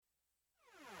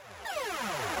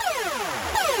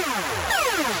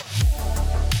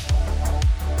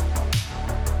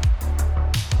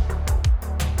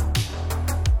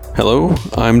Hello,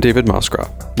 I'm David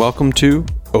Moscrop. Welcome to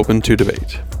Open to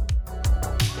Debate.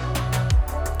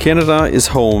 Canada is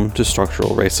home to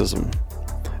structural racism.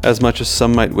 As much as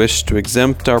some might wish to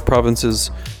exempt our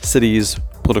provinces, cities,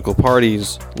 political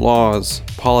parties, laws,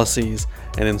 policies,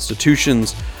 and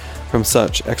institutions from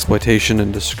such exploitation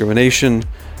and discrimination,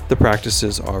 the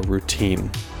practices are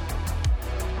routine.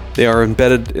 They are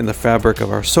embedded in the fabric of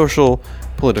our social,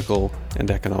 political, and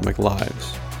economic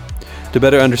lives. To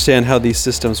better understand how these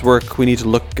systems work, we need to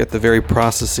look at the very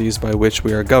processes by which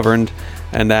we are governed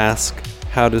and ask,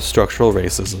 how does structural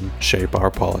racism shape our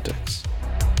politics?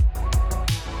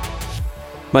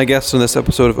 My guest on this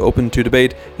episode of Open to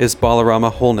Debate is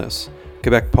Balarama Holness,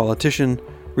 Quebec politician,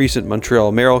 recent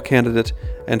Montreal mayoral candidate,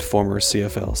 and former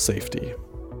CFL safety.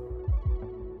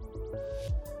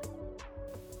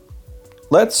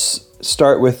 Let's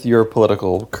start with your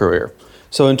political career.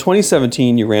 So in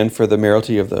 2017, you ran for the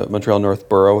mayoralty of the Montreal North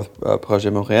Borough with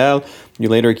Projet Montréal. You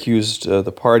later accused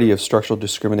the party of structural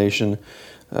discrimination,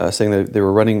 saying that they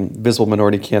were running visible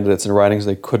minority candidates in ridings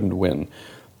they couldn't win.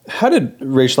 How did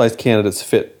racialized candidates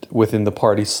fit within the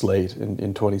party slate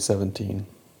in 2017?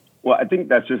 Well, I think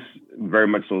that's just very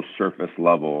much so surface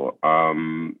level.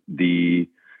 The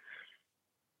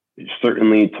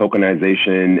certainly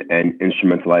tokenization and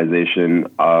instrumentalization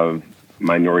of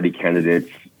minority candidates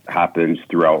happens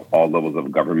throughout all levels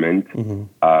of government,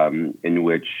 in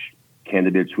which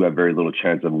candidates who have very little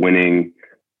chance of winning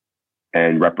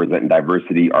and represent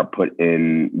diversity are put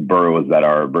in boroughs that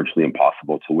are virtually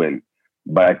impossible to win.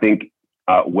 But I think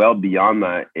well beyond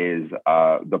that is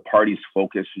the party's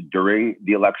focus during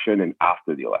the election and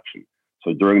after the election.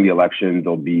 So during the election,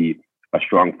 there'll be a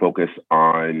strong focus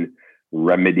on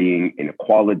remedying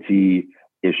inequality,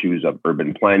 issues of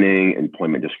urban planning,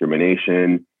 employment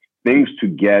discrimination, things to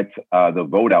get the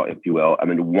vote out, if you will. And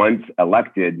then once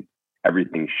elected,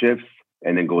 everything shifts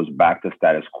and then goes back to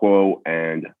status quo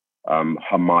and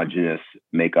homogenous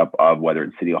makeup of whether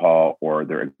it's City Hall or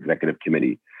their executive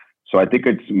committee. So I think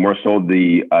it's more so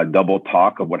the double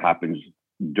talk of what happens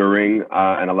during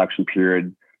an election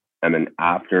period and then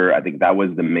after. I think that was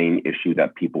the main issue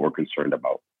that people were concerned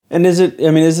about. And is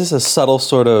this a subtle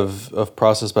sort of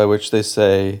process by which they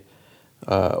say,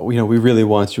 we really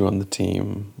want you on the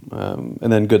team,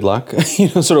 and then good luck,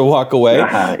 sort of walk away?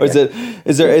 Or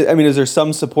is there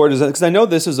some support? Because I know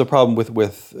this is a problem with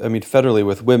federally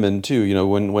with women too.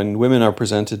 When women are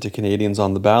presented to Canadians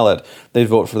on the ballot, they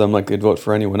vote for them like they'd vote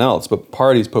for anyone else. But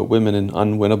parties put women in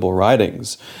unwinnable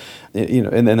ridings,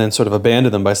 and then sort of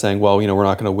abandon them by saying, well, we're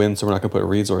not going to win, so we're not going to put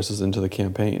resources into the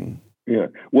campaign. Yeah.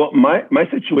 Well, my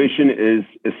situation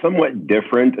is somewhat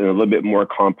different and a little bit more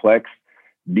complex,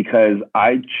 because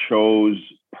I chose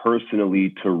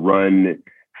personally to run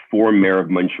for mayor of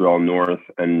Montreal North.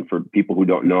 And for people who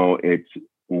don't know, it's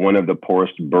one of the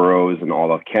poorest boroughs in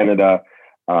all of Canada,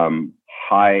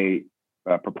 high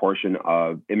proportion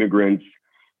of immigrants,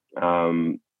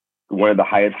 one of the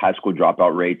highest high school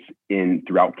dropout rates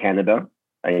throughout Canada,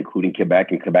 including Quebec.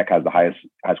 And Quebec has the highest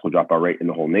high school dropout rate in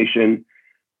the whole nation.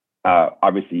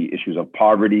 Obviously, issues of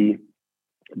poverty,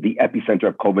 the epicenter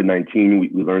of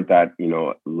COVID-19. We learned that,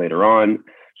 later on.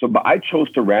 But I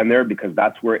chose to run there because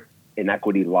that's where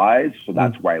inequity lies. So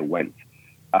that's where I went.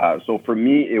 So for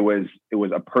me, it was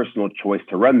a personal choice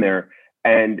to run there.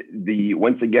 And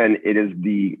once again, it is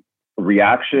the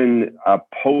reaction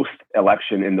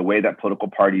post-election in the way that political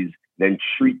parties then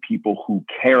treat people who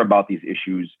care about these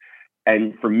issues.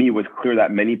 And for me, it was clear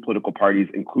that many political parties,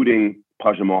 including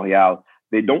Projet Montréal,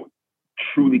 they don't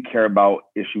truly care about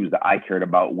issues that I cared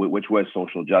about, which was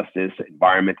social justice,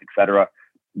 environment, etc.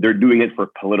 They're doing it for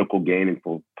political gain and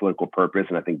for political purpose.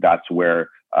 And I think that's where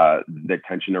the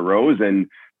tension arose. And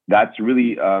that's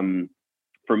really,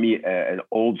 for me, an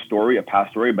old story, a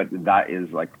past story, but that is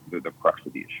like the crux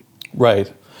of the issue.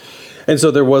 Right. And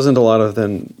so there wasn't a lot of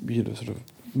then, sort of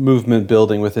movement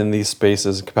building within these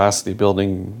spaces, capacity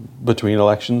building between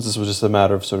elections. This was just a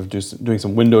matter of sort of doing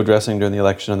some window dressing during the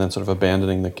election and then sort of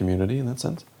abandoning the community in that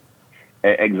sense.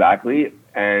 Exactly.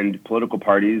 And political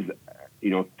parties,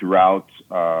 throughout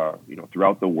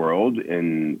the world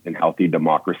in healthy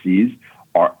democracies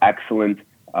are excellent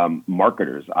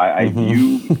marketers. I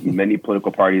view many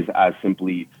political parties as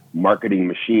simply marketing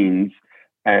machines.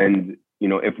 And,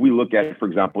 if we look at, for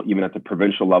example, even at the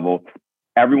provincial level,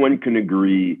 everyone can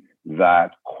agree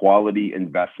that quality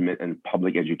investment in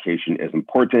public education is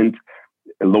important.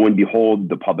 Lo and behold,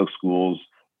 the public schools,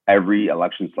 every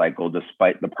election cycle,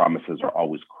 despite the promises, are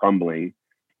always crumbling.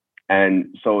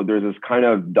 And so there's this kind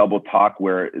of double talk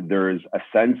where there's a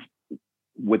sense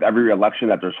with every election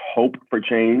that there's hope for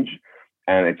change,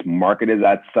 and it's marketed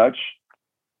as such.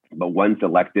 But once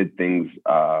elected, things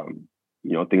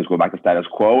go back to status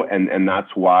quo, and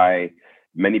that's why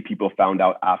many people found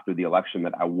out after the election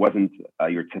that I wasn't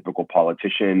your typical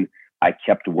politician. I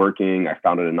kept working. I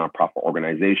founded a nonprofit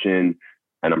organization,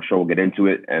 and I'm sure we'll get into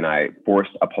it. And I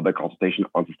forced a public consultation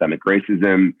on systemic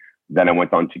racism. Then I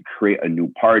went on to create a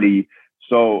new party.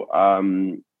 So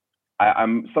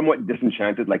I'm somewhat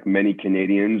disenchanted, like many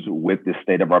Canadians, with the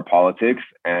state of our politics,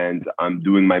 and I'm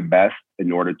doing my best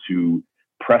in order to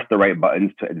press the right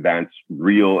buttons to advance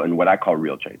real and what I call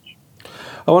real change.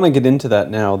 I want to get into that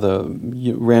now.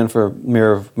 You ran for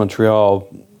mayor of Montreal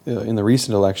in the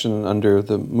recent election under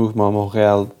the Mouvement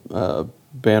Montréal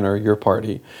banner, your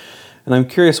party. And I'm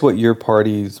curious what your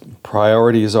party's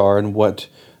priorities are and what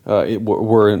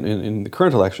were in the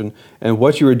current election, and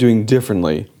what you were doing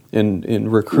differently in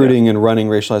recruiting and running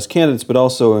racialized candidates, but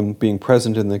also in being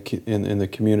present in the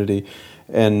community.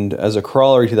 And as a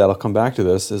corollary to that, I'll come back to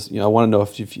this, I want to know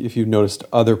if you've noticed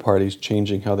other parties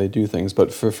changing how they do things.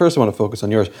 But first, I want to focus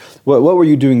on yours. What were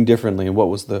you doing differently, and what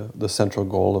was the central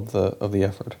goal of the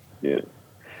effort?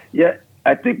 Yeah.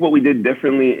 I think what we did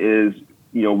differently is,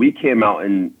 we came out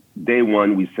and day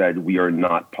one, we said we are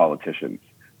not politicians.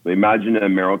 So imagine a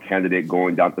mayoral candidate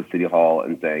going down to City Hall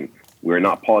and saying, we're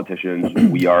not politicians,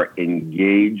 we are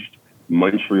engaged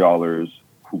Montrealers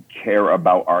who care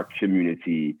about our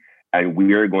community, and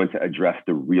we are going to address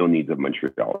the real needs of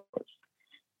Montrealers.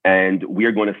 And we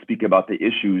are going to speak about the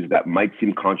issues that might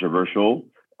seem controversial,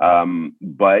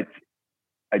 but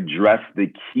address the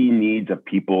key needs of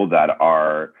people that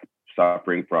are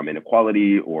suffering from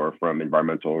inequality or from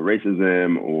environmental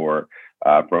racism or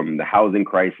from the housing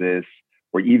crisis,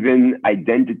 or even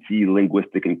identity,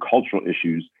 linguistic, and cultural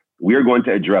issues. We are going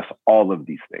to address all of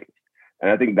these things. And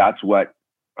I think that's what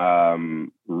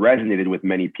resonated with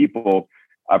many people.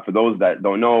 For those that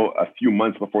don't know, a few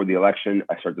months before the election,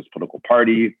 I started this political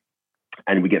party,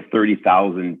 and we get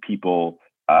 30,000 people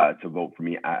to vote for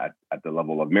me at the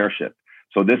level of mayorship.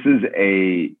 So this is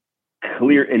a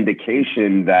clear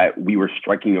indication that we were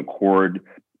striking a chord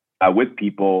with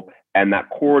people, and that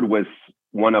chord was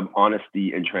one of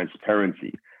honesty and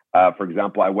transparency. For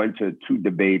example, I went to 2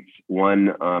 debates,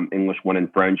 one English, one in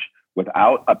French,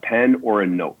 without a pen or a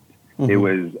note.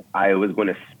 Mm-hmm. I was going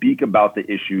to speak about the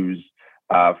issues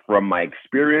from my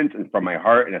experience and from my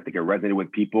heart, and I think it resonated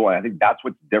with people. And I think that's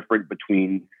what's different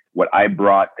between what I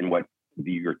brought and what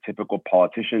your typical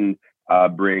politician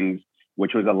brings,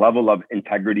 which was a level of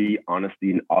integrity,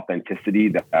 honesty, and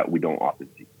authenticity that we don't often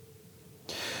see.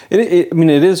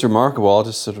 It is remarkable. I'll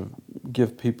just sort of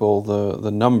give people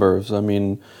the numbers.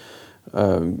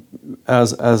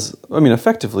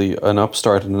 Effectively an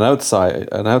upstart and an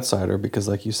outsider, because,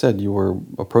 like you said, you were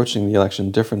approaching the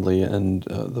election differently, and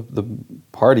the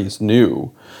parties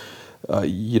knew.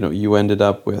 You ended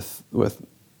up with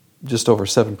just over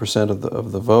 7%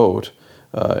 of the vote,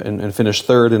 and finished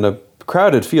third in a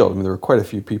crowded field. There were quite a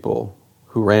few people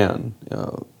who ran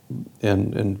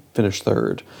and finished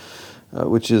third,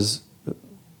 which is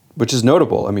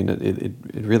notable.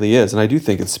 It really is, and I do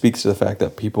think it speaks to the fact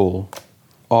that people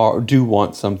do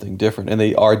want something different, and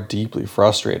they are deeply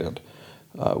frustrated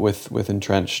with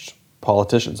entrenched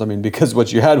politicians. Because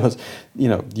what you had was,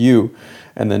 you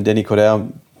and then Denis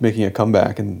Coderre making a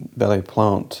comeback and Valérie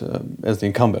Plante as the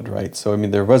incumbent, right? So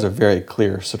there was a very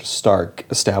clear sort of stark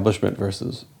establishment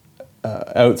versus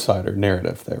outsider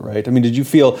narrative there, right? Did you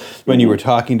feel when you were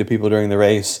talking to people during the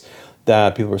race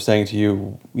that people were saying to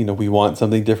you, we want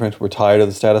something different, we're tired of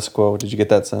the status quo? Did you get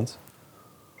that sense?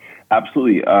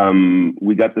 Absolutely.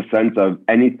 We got the sense of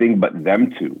anything but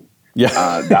them two.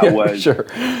 Yeah, that was sure.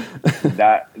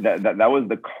 that was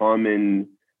the common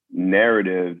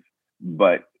narrative.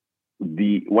 But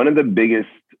one of the biggest,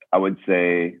 I would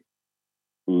say,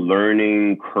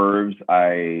 learning curves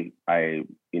I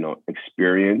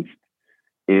experienced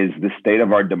is the state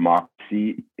of our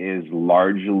democracy is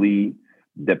largely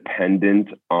dependent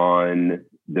on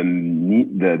the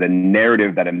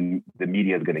narrative that the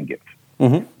media is going to give.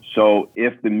 Mm-hmm. So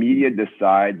if the media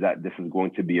decides that this is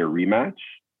going to be a rematch,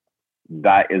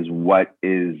 that's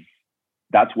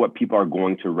what people are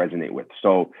going to resonate with.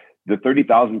 So the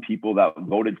 30,000 people that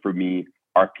voted for me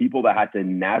are people that had to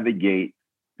navigate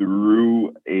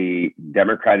through a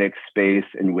democratic space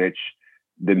in which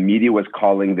the media was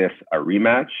calling this a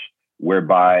rematch,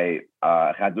 whereby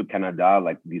Radio-Canada,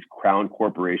 like these crown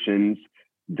corporations,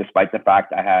 despite the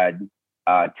fact I had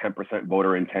 10%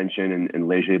 voter intention in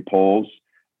Leger polls,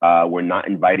 were not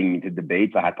inviting me to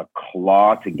debates. I had to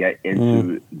claw to get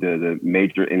into the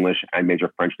major English and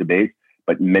major French debates,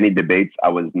 but many debates I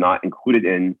was not included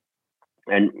in.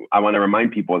 And I want to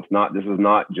remind people, this is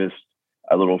not just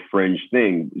a little fringe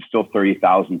thing. Still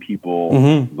 30,000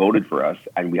 people voted for us,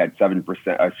 and we had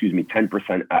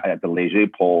 10% at the Leger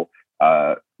poll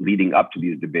leading up to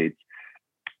these debates.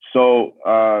 So,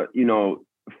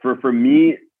 for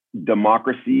me,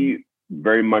 democracy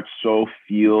very much so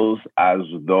feels as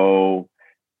though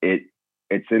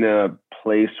it's in a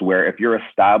place where if you're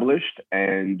established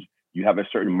and you have a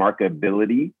certain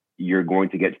marketability, you're going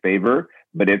to get favor.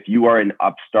 But if you are an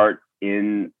upstart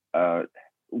in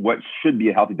what should be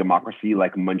a healthy democracy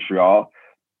like Montreal,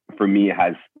 for me, it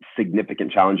has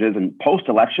significant challenges. And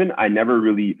post-election, I never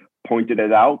really pointed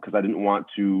it out because I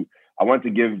wanted to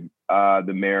give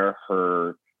the mayor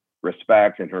her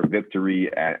respect and her victory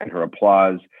and her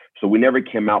applause. So we never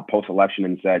came out post-election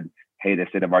and said, hey, the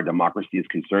state of our democracy is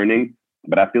concerning.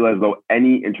 But I feel as though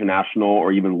any international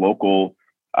or even local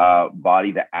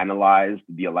body that analyzed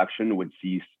the election would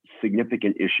see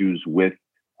significant issues with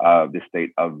the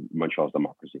state of Montreal's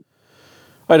democracy.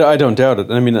 I don't doubt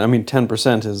it. I mean,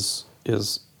 10% is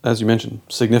as you mentioned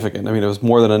significant. I mean, it was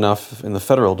more than enough in the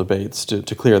federal debates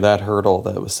to clear that hurdle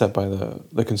that was set by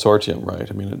the consortium, right?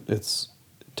 I mean, it's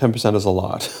 10% is a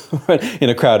lot, right, in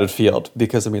a crowded field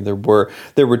because I mean there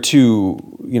were two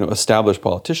established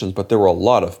politicians, but there were a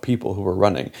lot of people who were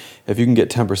running. If you can get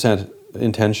 10%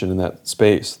 intention in that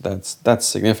space, that's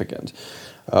significant.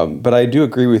 But I do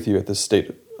agree with you at the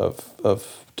state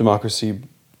of democracy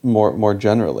more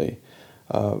generally,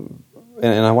 and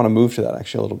I want to move to that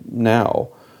actually a little now.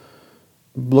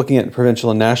 Looking at provincial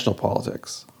and national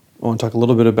politics, I want to talk a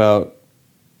little bit about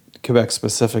Quebec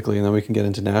specifically, and then we can get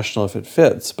into national if it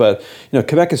fits. But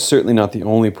Quebec is certainly not the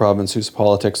only province whose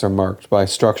politics are marked by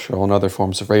structural and other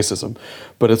forms of racism,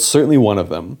 but it's certainly one of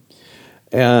them.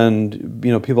 And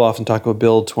people often talk about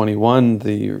Bill 21,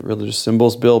 the religious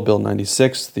symbols bill, Bill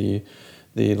 96, the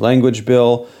language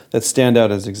bill, that stand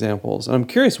out as examples. And I'm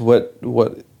curious what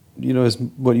you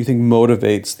think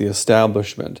motivates the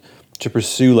establishment to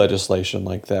pursue legislation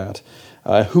like that.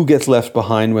 Who gets left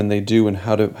behind when they do, and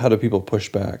how do people push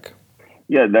back?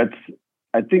 Yeah,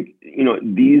 I think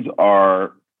these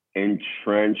are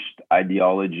entrenched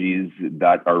ideologies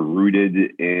that are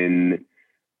rooted in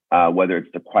whether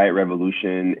it's the Quiet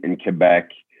Revolution in Quebec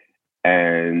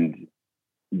and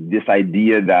this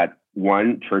idea that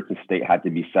one, church and state had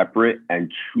to be separate,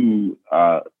 and two,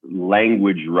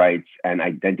 language rights and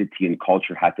identity and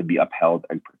culture had to be upheld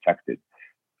and protected.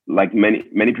 Like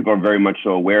many people are very much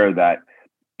so aware that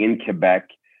in Quebec,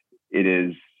 it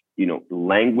is,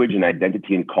 language and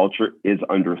identity and culture is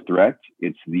under threat.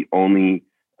 It's the only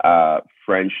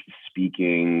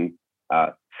French-speaking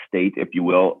state, if you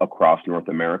will, across North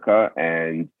America.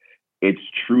 And it's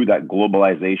true that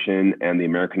globalization and the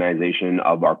Americanization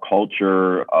of our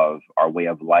culture, of our way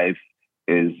of life,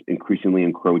 is increasingly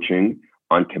encroaching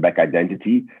on Quebec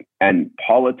identity. And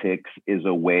politics is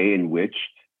a way in which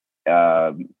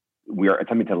we are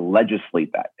attempting to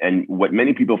legislate that. And what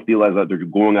many people feel as though they're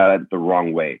going at it the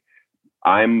wrong way.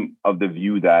 I'm of the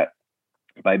view that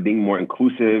by being more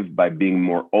inclusive, by being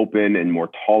more open and more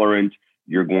tolerant,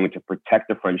 you're going to protect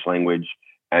the French language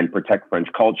and protect French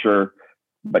culture.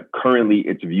 But currently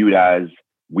it's viewed as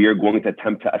we are going to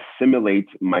attempt to assimilate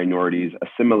minorities,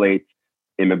 assimilate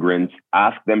immigrants,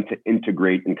 ask them to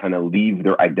integrate and kind of leave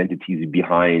their identities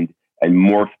behind and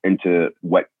morph into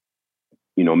what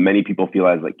many people feel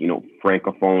as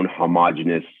francophone,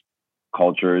 homogenous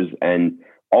cultures. And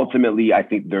ultimately, I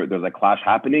think there's a clash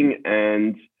happening,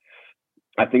 and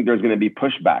I think there's going to be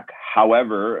pushback.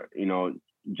 However,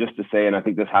 just to say, and I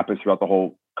think this happens throughout the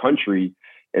whole country,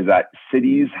 is that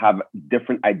cities have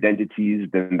different identities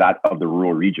than that of the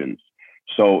rural regions.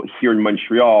 So here in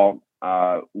Montreal,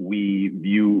 we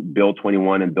view Bill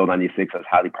 21 and Bill 96 as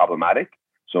highly problematic.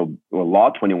 So Law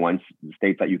 21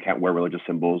 states that you can't wear religious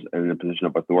symbols in a position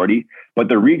of authority, but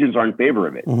the regions are in favor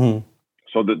of it. Mm-hmm.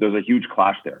 So there's a huge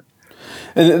clash there.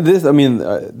 And this,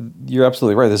 you're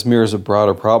absolutely right. This mirrors a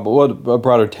broader problem, a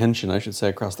broader tension, I should say,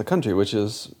 across the country, which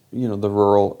is, the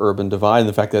rural-urban divide, and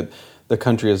the fact that the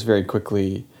country is very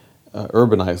quickly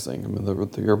urbanizing.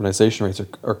 The urbanization rates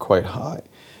are quite high,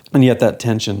 and yet that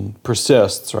tension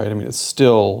persists, right? It's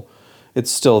still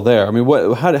there.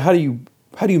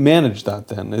 How do you manage that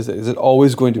then? Is it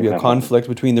always going to be a conflict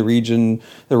between the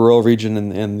rural region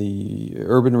and the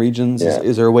urban regions? Yeah.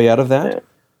 Is there a way out of that?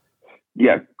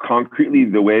 Yeah, concretely,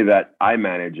 the way that I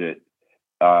manage it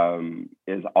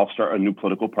is I'll start a new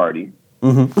political party,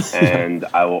 and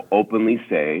I will openly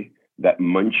say that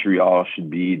Montreal should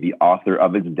be the author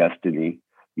of its destiny.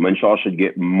 Montreal should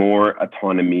get more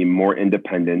autonomy, more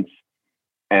independence,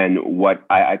 and what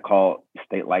I call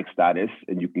state-like status,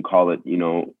 and you can call it,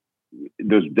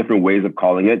 there's different ways of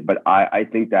calling it, but I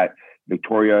think that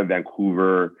Victoria,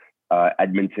 Vancouver,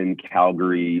 Edmonton,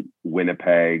 Calgary,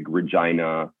 Winnipeg,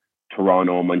 Regina,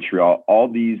 Toronto, Montreal, all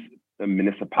these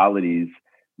municipalities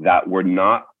that were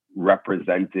not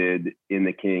represented in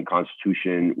the Canadian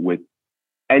Constitution with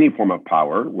any form of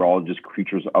power, we're all just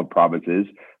creatures of provinces,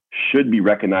 should be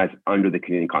recognized under the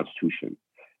Canadian Constitution.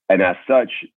 And as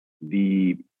such,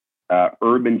 the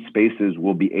urban spaces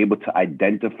will be able to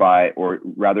identify, or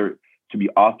rather to be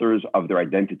authors of their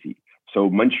identity. So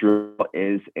Montreal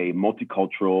is a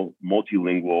multicultural,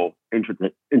 multilingual,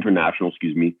 international,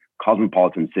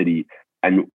 cosmopolitan city,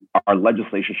 and our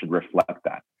legislation should reflect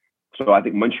that. So I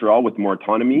think Montreal, with more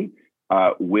autonomy,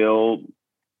 will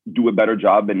do a better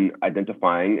job in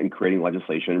identifying and creating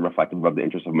legislation reflective of the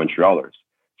interests of Montrealers.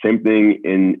 Same thing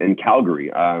in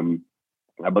Calgary.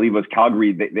 I believe it was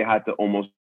Calgary, they had to almost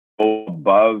go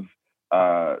above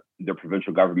their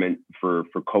provincial government for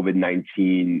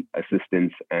COVID-19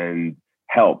 assistance and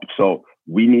help. So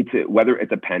we need to, whether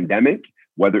it's a pandemic,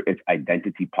 whether it's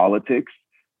identity politics,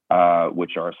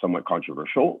 which are somewhat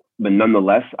controversial, but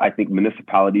nonetheless, I think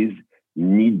municipalities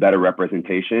need better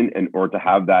representation in order to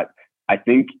have that. I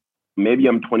think maybe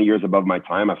I'm 20 years above my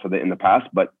time. I've said that in the past,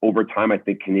 but over time, I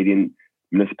think Canadian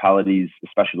municipalities,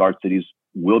 especially large cities,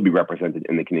 will be represented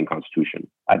in the Canadian Constitution.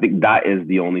 I think that is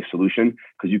the only solution,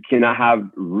 because you cannot have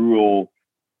rural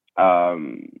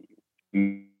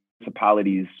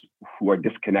municipalities who are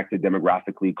disconnected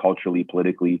demographically, culturally,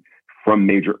 politically from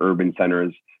major urban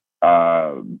centers,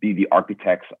 be the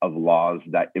architects of laws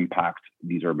that impact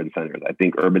these urban centers. I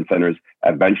think urban centers,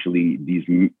 eventually, these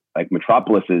like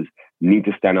metropolises, need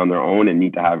to stand on their own and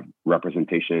need to have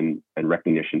representation and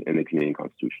recognition in the Canadian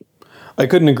Constitution. I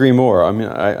couldn't agree more. I mean,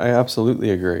 I absolutely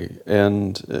agree.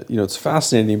 And, it's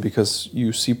fascinating because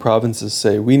you see provinces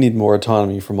say, we need more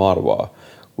autonomy from Ottawa.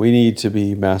 We need to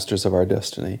be masters of our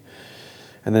destiny.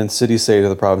 And then cities say to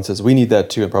the provinces, we need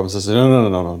that too. And provinces say,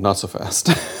 no, not so fast.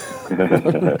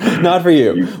 Not for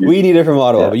you. We need it from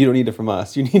Ottawa, but you don't need it from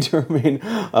us. You need to remain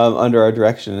under our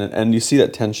direction. And you see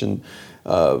that tension.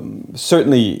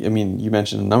 Certainly, I mean, you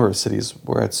mentioned a number of cities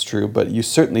where it's true, but you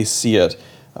certainly see it.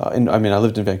 I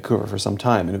lived in Vancouver for some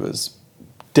time, and it was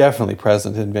definitely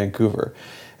present in Vancouver.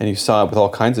 And you saw it with all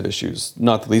kinds of issues,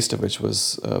 not the least of which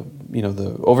was,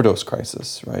 the overdose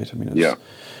crisis, right? I mean,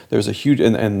 there's a huge,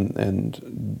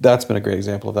 and that's been a great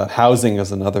example of that. Housing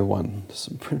is another one,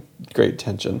 some great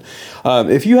tension.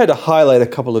 If you had to highlight a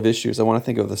couple of issues, I want to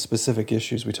think of the specific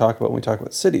issues we talk about when we talk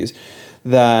about cities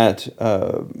that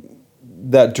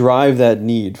drive that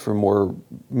need for more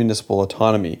municipal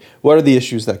autonomy. What are the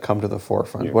issues that come to the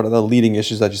forefront? Yeah. What are the leading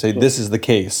issues that you say, this is the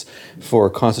case for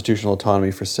constitutional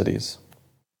autonomy for cities?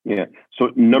 Yeah.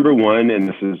 So number one, and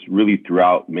this is really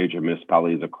throughout major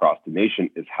municipalities across the nation,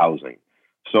 is housing.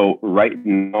 So right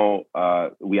now,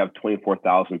 we have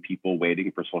 24,000 people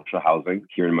waiting for social housing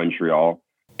here in Montreal.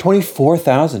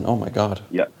 24,000? Oh my God.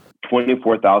 Yeah.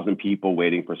 24,000 people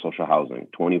waiting for social housing,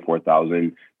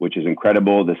 24,000, which is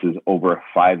incredible. This is over a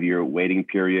 5-year waiting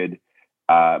period.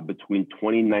 Between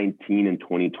 2019 and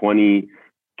 2020,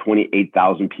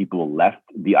 28,000 people left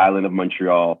the island of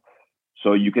Montreal.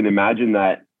 So you can imagine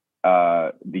that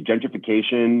the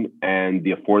gentrification and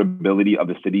the affordability of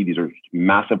the city, these are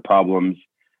massive problems.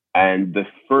 And the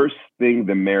first thing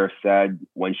the mayor said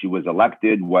when she was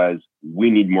elected was, we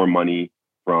need more money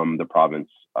from the province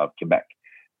of Quebec.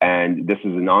 And this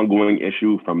is an ongoing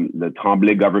issue from the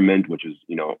Tremblay government, which is,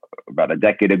 about a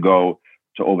decade ago,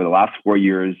 to over the last 4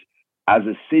 years. As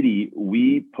a city,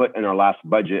 we put in our last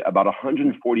budget about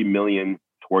 140 million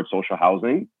towards social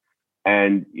housing.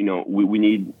 And, we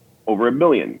need over $1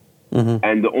 billion. Mm-hmm.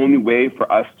 And the only way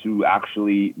for us to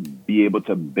actually be able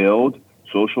to build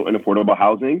social and affordable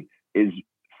housing is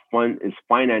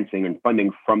financing and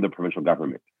funding from the provincial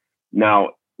government. Now,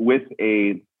 with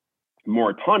a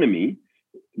more autonomy,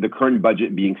 the current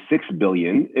budget being $6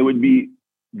 billion, it would be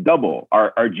double.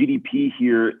 Our GDP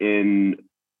here in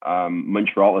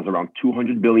Montreal is around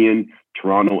 $200 billion.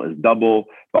 Toronto is double.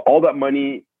 But all that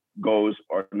money goes,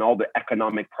 and all the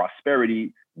economic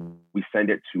prosperity, we send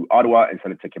it to Ottawa and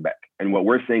send it to Quebec. And what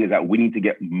we're saying is that we need to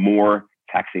get more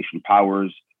taxation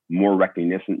powers, more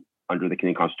recognition under the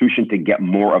Canadian Constitution to get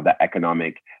more of that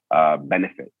economic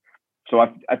benefit. So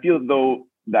I feel though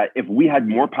that if we had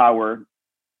more power,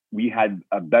 we had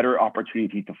a better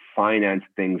opportunity to finance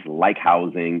things like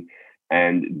housing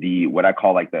and what I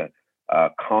call like the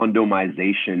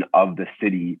condomization of the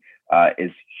city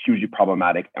is hugely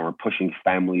problematic, and we're pushing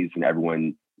families and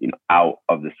everyone out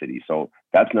of the city. So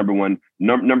that's number one.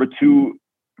 Number two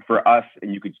for us,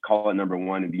 and you could call it number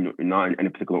one and not in a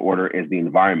particular order, is the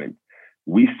environment.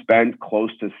 We spent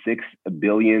close to $6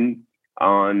 billion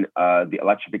on the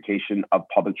electrification of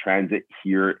public transit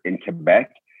here in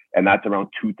Quebec, and that's around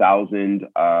 2,000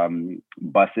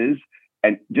 buses.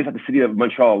 And just at the city of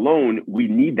Montreal alone, we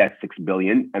need that $6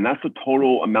 billion, and that's the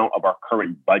total amount of our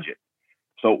current budget.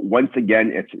 So once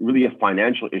again, it's really a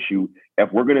financial issue.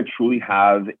 If we're going to truly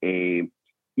have a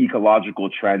ecological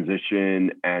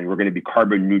transition and we're going to be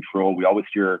carbon neutral, we always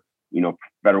hear,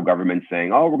 federal government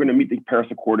saying, "Oh, we're going to meet the Paris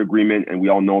Accord agreement," and we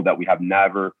all know that we have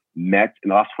never met in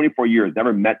the last 24 years,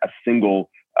 never met a single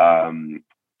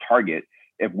target.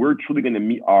 If we're truly going to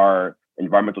meet our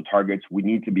environmental targets, we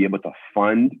need to be able to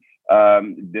fund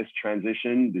this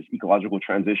transition, this ecological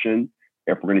transition.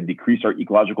 If we're going to decrease our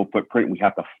ecological footprint, we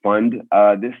have to fund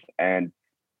this. And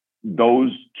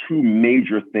those two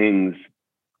major things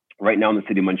right now in the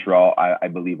city of Montreal, I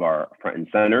believe, are front and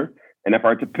center. And if I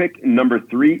were to pick number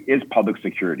three is public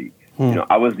security.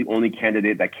 I was the only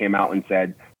candidate that came out and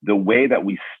said, the way that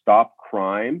we stop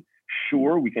crime,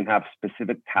 sure, we can have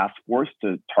specific task force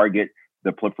to target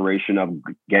the proliferation of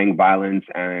gang violence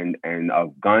and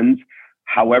of guns.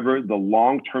 However, the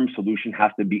long-term solution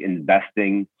has to be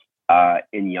investing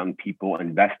in young people,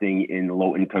 investing in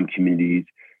low-income communities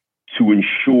to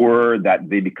ensure that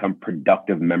they become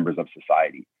productive members of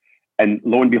society. And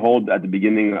lo and behold, at the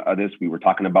beginning of this, we were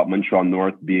talking about Montreal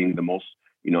North being the most,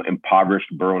 impoverished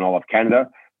borough in all of Canada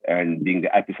and being the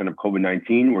epicenter of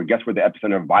COVID-19. Where guess where the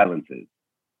epicenter of violence is?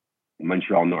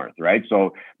 Montreal North, right?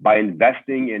 So by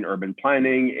investing in urban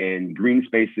planning, in green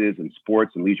spaces, and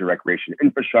sports and leisure recreation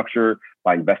infrastructure,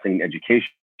 by investing in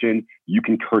education, you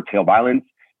can curtail violence.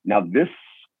 Now, this,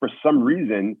 for some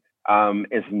reason,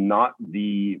 is not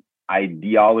the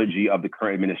ideology of the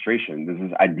current administration. This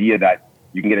is idea that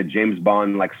you can get a James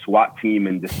Bond like SWAT team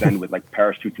and descend with like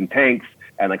parachutes and tanks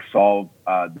and like solve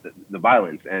the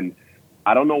violence. And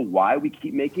I don't know why we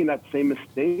keep making that same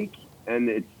mistake. And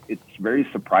it's very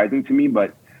surprising to me.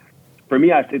 But for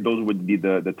me, I say those would be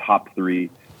the top three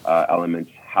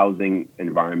elements: housing,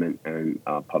 environment, and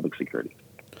public security.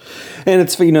 And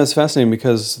it's fascinating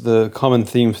because the common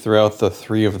theme throughout the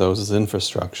three of those is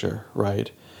infrastructure, right?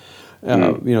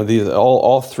 These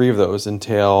all three of those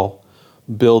entail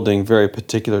building very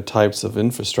particular types of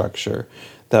infrastructure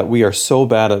that we are so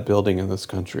bad at building in this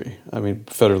country. I mean,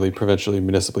 federally, provincially,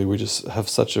 municipally, we just have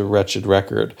such a wretched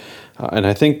record. And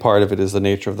I think part of it is the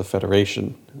nature of the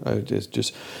federation. It's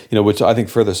just, which I think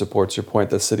further supports your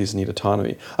point that cities need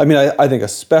autonomy. I mean, I think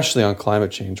especially on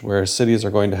climate change, where cities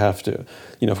are going to have to,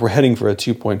 if we're heading for a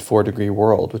 2.4 degree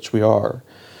world, which we are,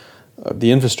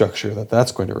 the infrastructure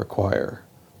that's going to require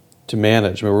to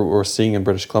manage. I mean, we're seeing in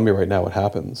British Columbia right now what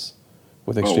happens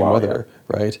with extreme weather,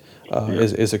 right?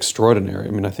 Is extraordinary.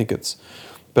 I mean, I think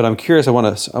but I'm curious. I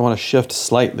want to shift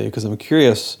slightly because I'm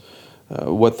curious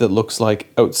what that looks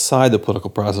like outside the political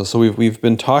process. So we've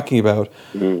been talking about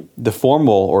the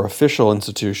formal or official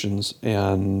institutions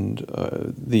and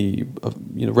the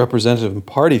representative and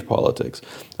party politics.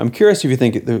 I'm curious if you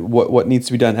think what needs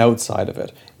to be done outside of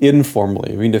it,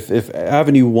 informally. I mean, if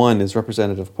Avenue 1 is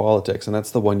representative politics, and that's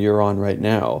the one you're on right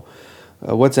now.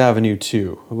 What's Avenue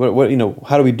 2? What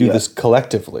how do we do this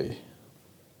collectively?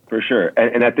 For sure.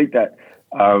 And I think that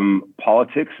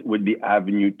politics would be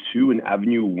Avenue 2, and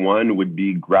Avenue 1 would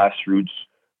be grassroots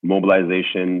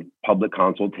mobilization, public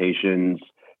consultations,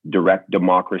 direct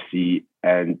democracy,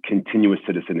 and continuous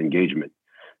citizen engagement.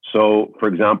 So, for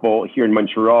example, here in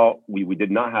Montreal, we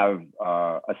did not have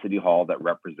a city hall that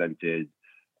represented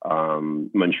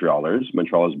Montrealers.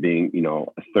 Montrealers being,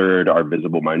 a third are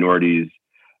visible minorities.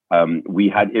 We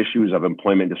had issues of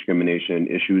employment discrimination,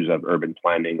 issues of urban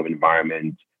planning, of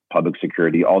environment, public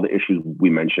security, all the issues we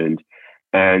mentioned.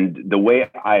 And the way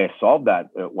I solved that,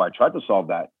 I tried to solve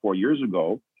that 4 years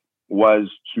ago, was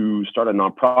to start a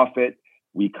nonprofit.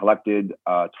 We collected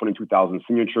 22,000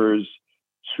 signatures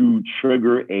to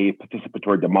trigger a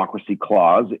participatory democracy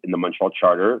clause in the Montreal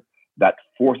Charter that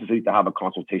forces it to have a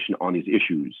consultation on these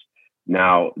issues.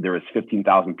 Now, there was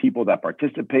 15,000 people that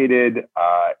participated.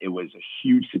 It was a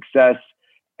huge success.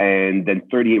 And then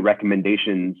 38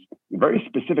 recommendations, very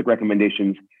specific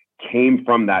recommendations, came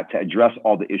from that to address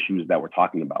all the issues that we're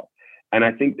talking about. And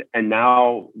I think, and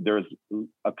now there's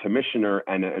a commissioner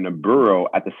and a bureau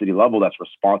at the city level that's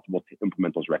responsible to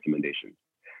implement those recommendations.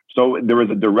 So there is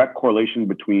a direct correlation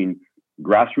between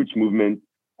grassroots movement,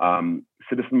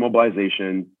 citizen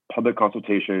mobilization, public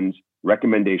consultations,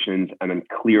 recommendations, and then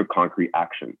clear, concrete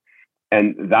action.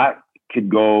 And that could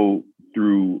go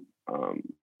through,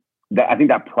 I think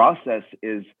that process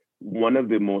is one of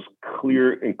the most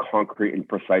clear and concrete and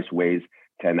precise ways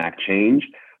to enact change.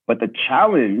 But the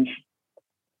challenge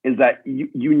is that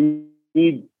you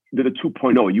need the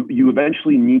 2.0. You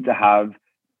eventually need to have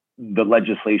the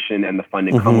legislation and the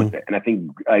funding come with it. And I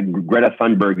think Greta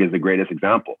Thunberg is the greatest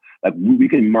example. Like we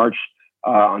can march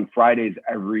on Fridays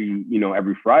every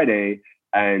Friday,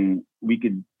 and we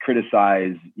could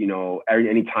criticize,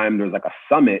 any time there's like a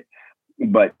summit,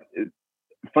 but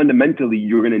fundamentally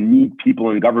you're going to need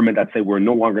people in government that say we're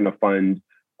no longer going to fund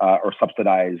or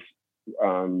subsidize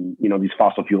these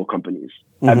fossil fuel companies.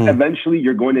 Eventually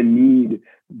you're going to need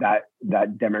that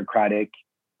democratic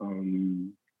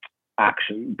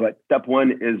action. But step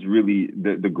one is really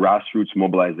the grassroots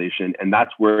mobilization. And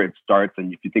that's where it starts.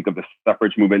 And if you think of the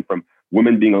suffrage movement, from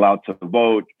women being allowed to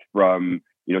vote, from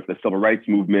the civil rights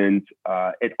movement,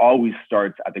 it always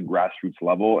starts at the grassroots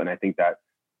level. And I think that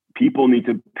people need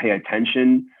to pay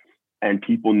attention, and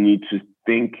people need to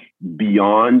think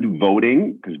beyond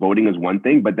voting, because voting is one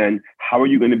thing, but then how are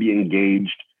you going to be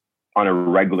engaged on a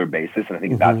regular basis? And I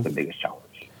think that's the biggest challenge.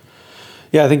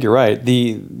 Yeah, I think you're right.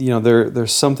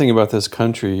 There's something about this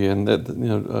country, and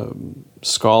that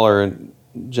scholar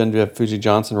Genevieve Fujii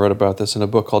Johnson wrote about this in a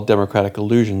book called Democratic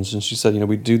Illusions, and she said,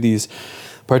 we do these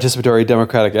participatory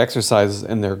democratic exercises,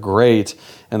 and they're great,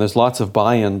 and there's lots of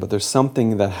buy-in, but there's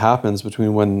something that happens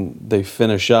between when they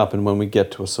finish up and when we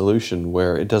get to a solution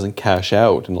where it doesn't cash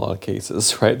out in a lot of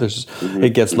cases, right?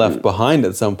 It gets left behind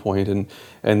at some point,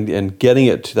 and getting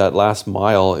it to that last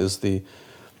mile is the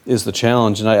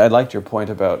challenge. And I liked your point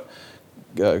about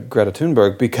Greta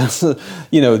Thunberg, because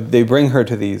they bring her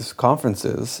to these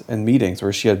conferences and meetings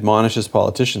where she admonishes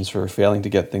politicians for failing to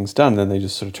get things done, and then they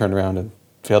just sort of turn around and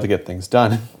fail to get things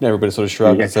done. Everybody sort of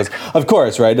shrugs and says, of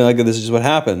course, right? And this is just what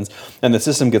happens. And the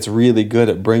system gets really good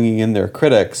at bringing in their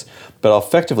critics, but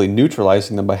effectively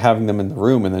neutralizing them by having them in the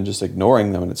room and then just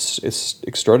ignoring them. And it's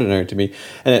extraordinary to me.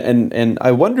 And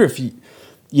I wonder if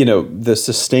the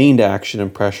sustained action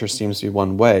and pressure seems to be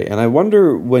one way. And I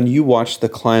wonder, when you watch the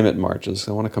climate marches,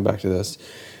 I want to come back to this,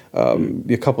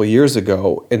 a couple of years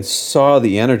ago, and saw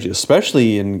the energy,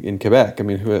 especially in Quebec,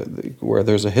 where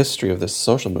there's a history of this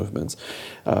social movements.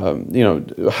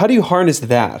 How do you harness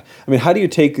that? How do you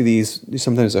take these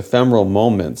sometimes ephemeral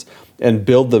moments and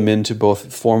build them into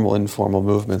both formal and informal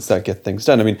movements that get things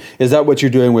done? Is that what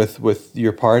you're doing with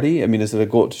your party? Is it a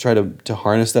goal to try to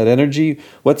harness that energy?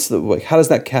 How does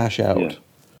that cash out?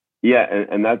 Yeah,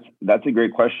 and that's a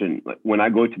great question. Like, when I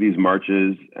go to these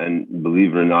marches, and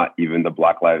believe it or not, even the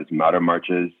Black Lives Matter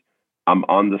marches, I'm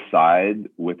on the side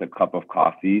with a cup of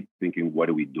coffee thinking, what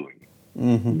are we doing?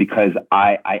 Because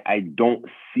I don't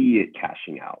see it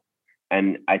cashing out.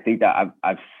 And I think that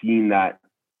I've seen that.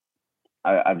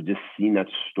 I've just seen that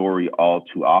story all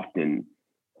too often.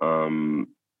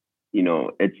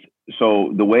 It's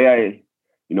so the way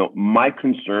my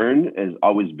concern is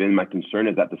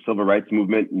that the civil rights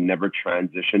movement never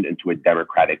transitioned into a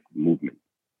democratic movement.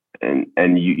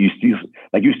 And you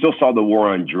still saw the war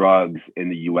on drugs in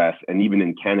the US and even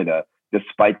in Canada,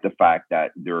 despite the fact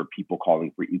that there are people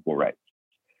calling for equal rights.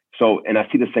 So, and I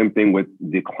see the same thing with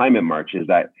the climate march, is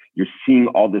that you're seeing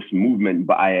all this movement,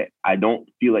 but I don't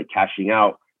feel it cashing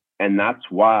out. And that's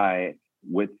why,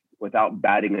 without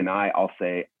batting an eye, I'll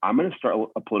say, I'm going to start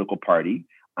a political party.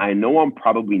 I know I'm not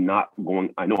going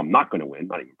to win,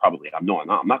 not even probably, I'm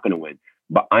not going to win,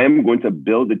 but I am going to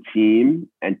build a team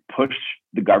and push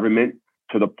the government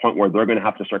to the point where they're going to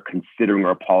have to start considering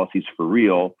our policies for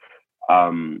real.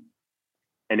 And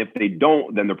if they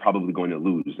don't, then they're probably going to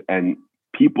lose. And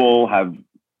people have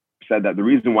said that the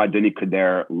reason why Denis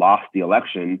Coderre lost the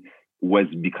election was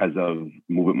because of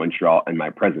Movement Montreal and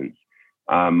my presence.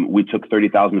 We took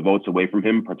 30,000 votes away from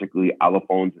him, particularly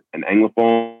allophones and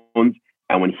anglophones.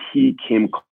 And when he came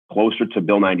closer to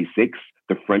Bill 96,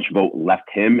 the French vote left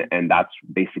him. And that's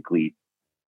basically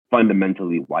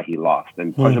fundamentally why he lost.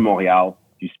 And Projet Montréal,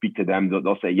 if you speak to them,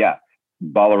 they'll say, yeah,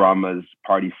 Balarama's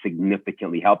party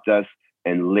significantly helped us.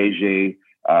 And Léger,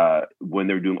 when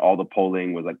they were doing all the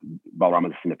polling, was like,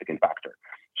 Balarama's a significant factor.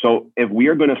 So if we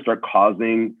are going to start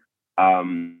causing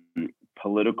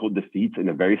political defeats in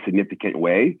a very significant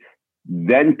way,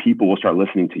 then people will start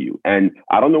listening to you. And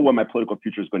I don't know what my political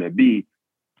future is going to be,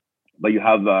 but you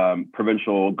have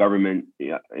provincial government,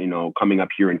 coming up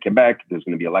here in Quebec. There's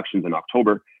going to be elections in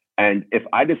October. And if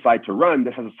I decide to run,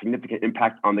 this has a significant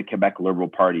impact on the Quebec Liberal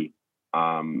Party.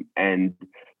 And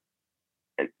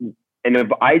if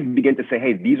I begin to say,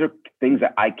 hey, these are things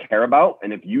that I care about,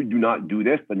 and if you do not do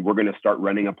this, then we're going to start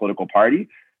running a political party,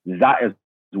 that is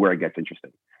where it gets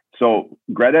interesting. So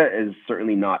Greta is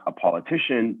certainly not a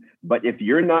politician, but if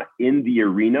you're not in the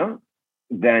arena,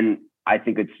 then I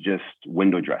think it's just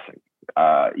window dressing.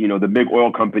 The big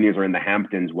oil companies are in the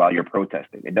Hamptons while you're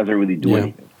protesting. It doesn't really do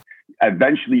anything.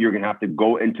 Eventually, you're going to have to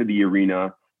go into the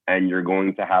arena, and you're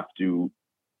going to have to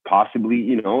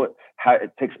possibly,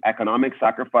 it takes economic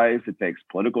sacrifice, it takes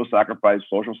political sacrifice,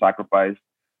 social sacrifice.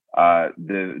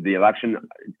 The election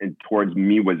towards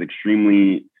me was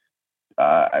extremely,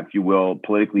 if you will,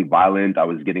 politically violent. I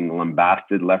was getting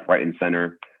lambasted left, right, and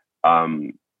center.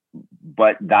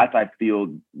 But that's, I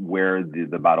feel, where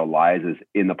the battle lies, is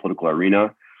in the political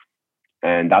arena.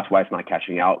 And that's why it's not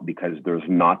catching out, because there's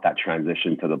not that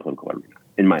transition to the political arena,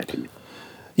 in my opinion.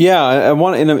 Yeah, I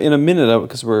want in a minute,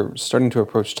 because we're starting to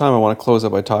approach time, I want to close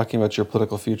up by talking about your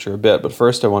political future a bit. But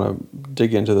first, I want to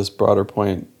dig into this broader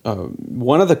point.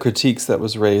 One of the critiques that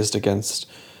was raised against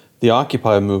the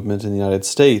Occupy movement in the United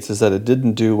States is that it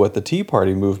didn't do what the Tea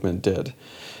Party movement did.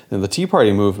 And the Tea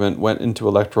Party movement went into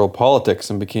electoral politics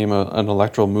and became an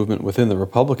electoral movement within the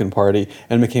Republican Party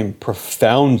and became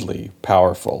profoundly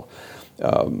powerful.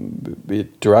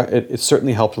 It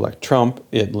certainly helped elect Trump.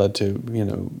 It led to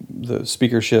the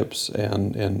speakerships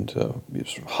and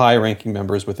high-ranking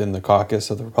members within the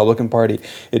caucus of the Republican Party.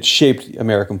 It shaped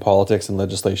American politics and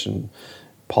legislation,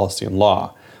 policy, and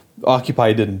law.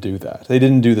 Occupy didn't do that. They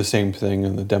didn't do the same thing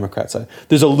on the Democrat side.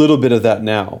 There's a little bit of that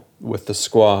now with the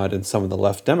Squad and some of the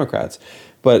left Democrats,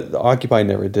 but Occupy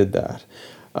never did that.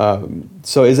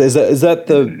 So is that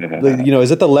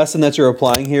the lesson that you're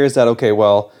applying here? Is that okay?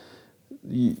 Well,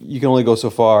 you can only go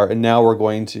so far, and now we're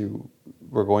going to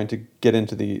get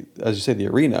into the, as you say, the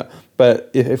arena.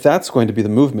 But if that's going to be the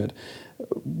movement,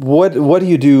 what do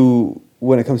you do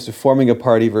when it comes to forming a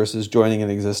party versus joining an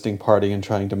existing party and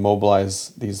trying to mobilize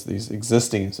these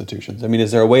existing institutions? I mean,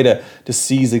 is there a way to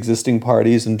seize existing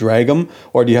parties and drag them,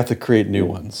 or do you have to create new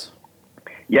ones?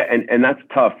 Yeah, and that's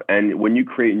tough. And when you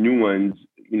create new ones,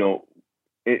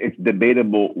 it's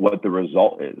debatable what the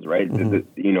result is, right?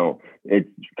 Mm-hmm. It's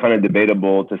kind of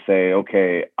debatable to say,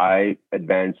 okay, I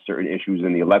advanced certain issues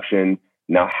in the election.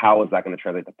 Now, how is that going to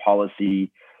translate to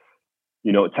policy?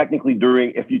 Technically,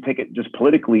 if you take it just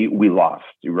politically, we lost,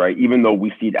 right? Even though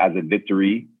we see it as a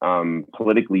victory,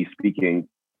 politically speaking,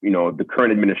 the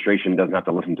current administration doesn't have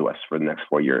to listen to us for the next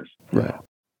 4 years. Right.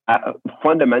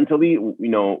 Fundamentally,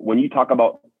 when you talk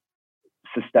about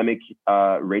systemic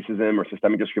racism or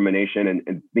systemic discrimination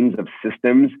and things of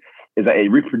systems, is that it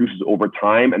reproduces over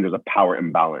time, and there's a power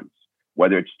imbalance,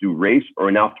 whether it's through race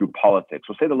or now through politics.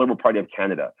 So say the Liberal Party of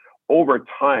Canada, over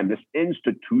time, this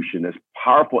institution, this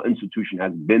powerful institution,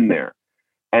 has been there.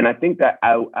 And I think that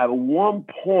at one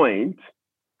point,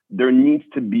 there needs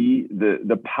to be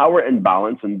the power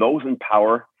imbalance, and those in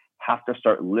power have to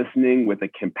start listening with a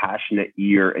compassionate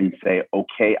ear and say,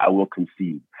 okay, I will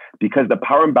concede. Because the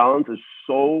power imbalance is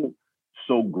so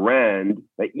grand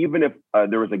that even if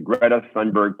there was a Greta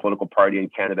Thunberg political party in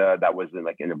Canada that was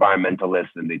like an environmentalist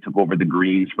and they took over the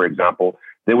Greens, for example,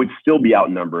 they would still be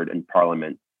outnumbered in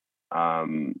Parliament,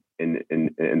 in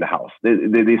the House.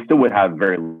 They still would have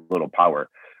very little power.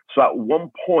 So at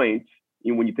one point,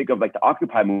 when you think of like the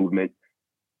Occupy movement,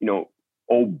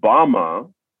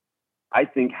 Obama, I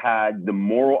think, had the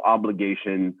moral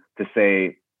obligation to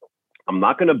say, I'm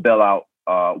not going to bail out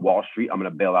Wall Street, I'm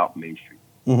going to bail out Main Street.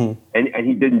 Mm-hmm. And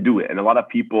he didn't do it. And a lot of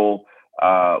people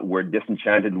were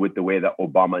disenchanted with the way that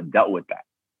Obama dealt with that.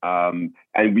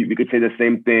 And we could say the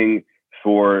same thing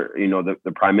for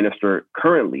the prime minister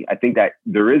currently. I think that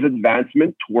there is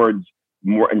advancement towards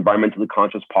more environmentally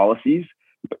conscious policies.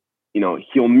 But,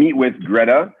 he'll meet with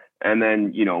Greta, and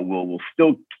then we'll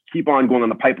still keep on going on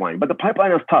the pipeline. But the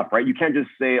pipeline is tough, right? You can't just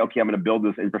say, okay, I'm going to build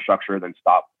this infrastructure, then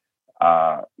stop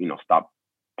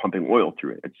pumping oil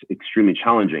through it. It's extremely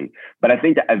challenging. But I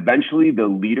think that eventually the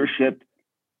leadership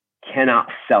cannot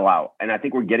sell out. And I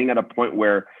think we're getting at a point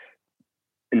where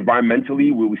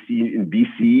environmentally, we see in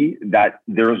BC that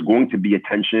there's going to be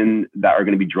attention that are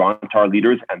going to be drawn to our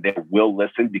leaders, and they will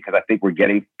listen, because I think we're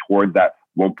getting towards that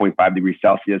 1.5 degrees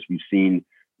Celsius. We've seen,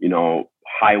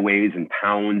 highways and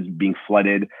towns being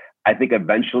flooded. I think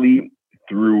eventually,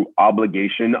 through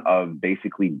obligation of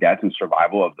basically death and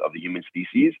survival of the human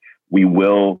species, we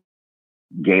will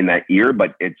gain that ear,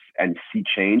 and see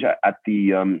change at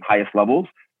the highest levels,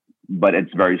 but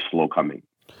it's very slow coming.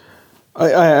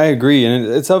 I agree, and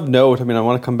it's of note. I mean, I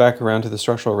want to come back around to the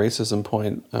structural racism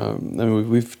point.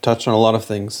 We've touched on a lot of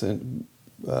things in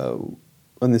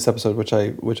this episode,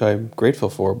 which I'm grateful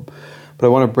for, but I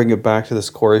want to bring it back to this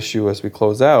core issue as we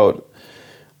close out.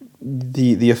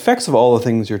 The effects of all the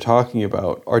things you're talking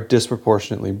about are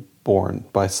disproportionately borne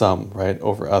by some, right,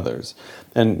 over others.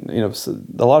 And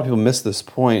a lot of people miss this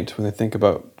point when they think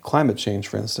about climate change,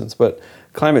 for instance. But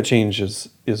climate change is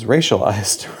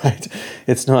racialized, right?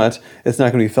 It's not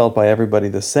going to be felt by everybody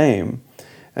the same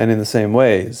and in the same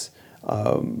ways.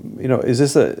 Is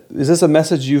this a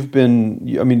message you've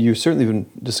been? I mean, you've certainly been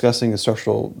discussing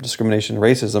structural discrimination and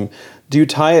racism. Do you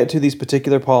tie it to these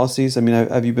particular policies? I mean,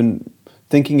 have you been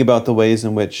thinking about the ways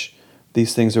in which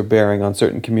these things are bearing on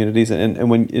certain communities, and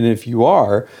if you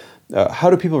are, how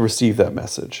do people receive that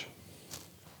message?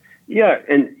 Yeah,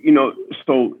 and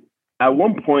so at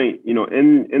one point, in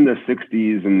the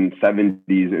 60s and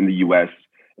 70s in the U.S.,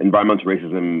 environmental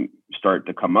racism started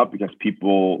to come up because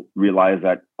people realized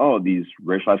that, these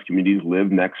racialized communities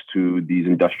live next to these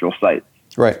industrial sites,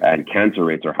 right? And cancer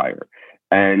rates are higher.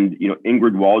 And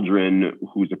Ingrid Waldron,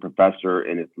 who's a professor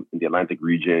in the Atlantic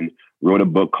region, wrote a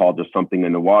book called "There's Something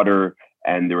in the Water,"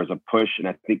 and there was a push, and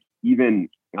I think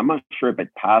I'm not sure if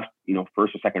it passed,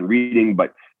 first or second reading,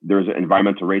 but there's an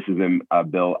environmental racism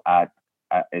bill at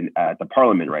the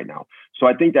parliament right now. So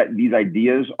I think that these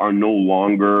ideas are no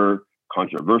longer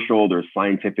controversial. There's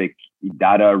scientific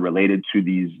data related to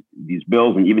these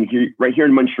bills, and even right here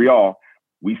in Montreal,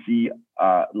 we see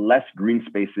less green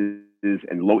spaces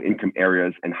in low-income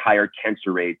areas and higher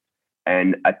cancer rates,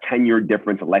 and a 10-year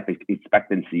difference in life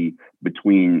expectancy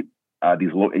between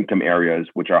these low-income areas,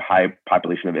 which are high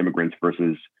population of immigrants,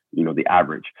 versus the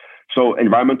average. So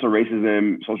environmental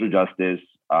racism, social justice,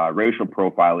 racial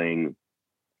profiling,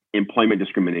 employment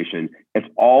discrimination, it's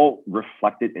all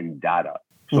reflected in data.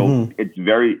 So It's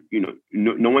very,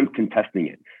 no one's contesting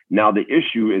it. Now, the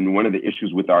issue, and one of the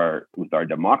issues with our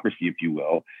democracy, if you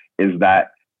will, is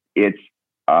that it's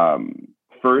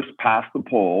first past the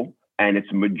poll and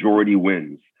it's majority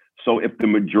wins. So if the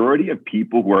majority of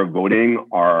people who are voting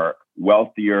are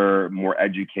wealthier, more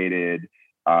educated,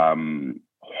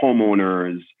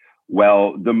 homeowners,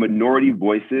 well, the minority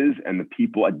voices and the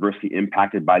people adversely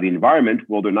impacted by the environment,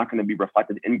 well, they're not going to be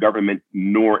reflected in government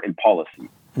nor in policy.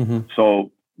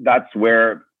 So that's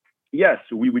where, yes,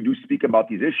 we do speak about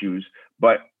these issues,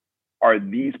 but are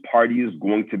these parties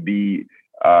going to be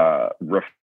reflected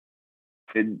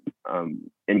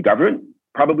in government?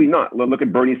 Probably not. Look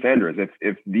at Bernie Sanders.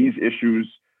 If these issues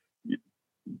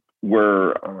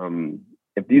were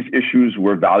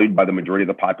valued by the majority of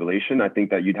the population, I think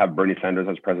that you'd have Bernie Sanders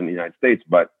as president of the United States.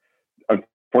 But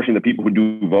unfortunately, the people who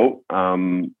do vote,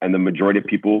 and the majority of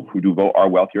people who do vote, are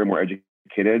wealthier, more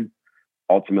educated.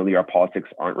 Ultimately, our politics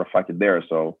aren't reflected there.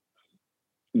 So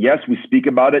yes, we speak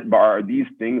about it, but are these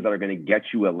things that are going to get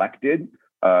you elected?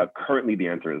 Currently, the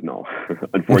answer is no,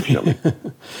 unfortunately.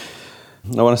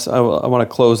 I want to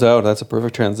close out. That's a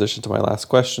perfect transition to my last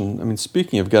question. I mean,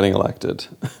 speaking of getting elected,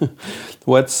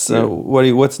 what's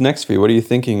next for you? What are you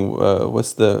thinking?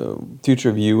 What's the future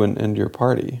of you and your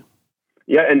party?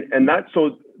 Yeah, and that's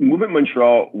so. Movement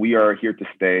Montreal, we are here to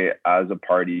stay as a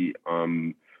party.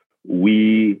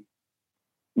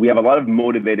 We have a lot of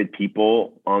motivated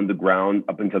people on the ground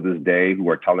up until this day who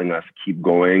are telling us keep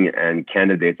going. And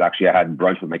candidates, actually, I had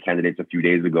brunch with my candidates a few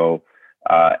days ago.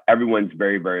 Everyone's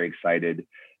very, very excited.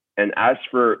 And as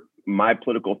for my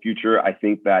political future, I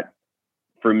think that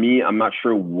for me, I'm not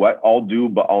sure what I'll do,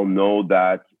 but I'll know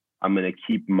that I'm going to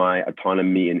keep my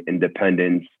autonomy and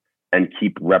independence and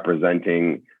keep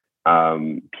representing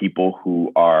people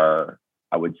who are,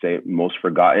 I would say, most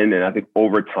forgotten. And I think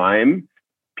over time,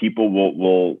 people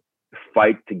will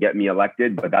fight to get me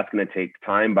elected, but that's going to take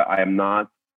time. But I am not,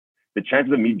 the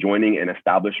chances of me joining an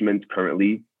establishment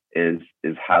currently is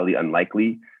highly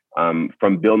unlikely.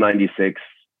 From Bill 96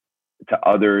 to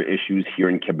other issues here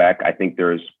in Quebec, I think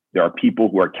there are people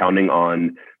who are counting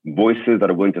on voices that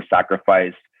are willing to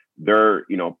sacrifice their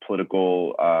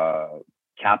political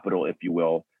capital, if you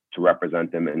will, to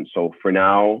represent them. And so for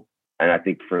now, and I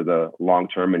think for the long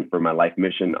term and for my life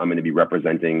mission, I'm going to be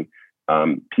representing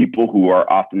people who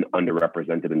are often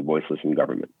underrepresented and voiceless in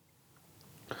government.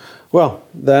 Well,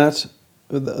 that's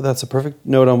a perfect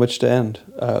note on which to end.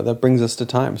 That brings us to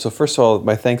time. So first of all,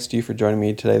 my thanks to you for joining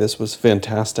me today. This was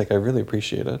fantastic. I really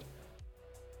appreciate it.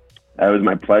 It was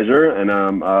my pleasure, and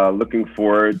I'm looking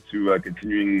forward to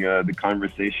continuing the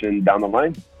conversation down the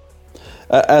line.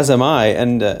 As am I,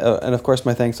 and of course,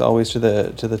 my thanks always to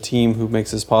the team who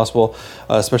makes this possible,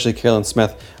 especially Carolyn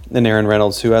Smith and Aaron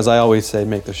Reynolds, who, as I always say,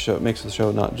 makes the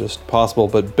show not just possible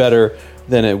but better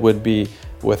than it would be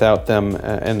without them.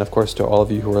 And of course, to all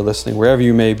of you who are listening, wherever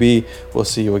you may be, we'll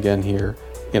see you again here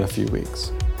in a few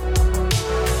weeks.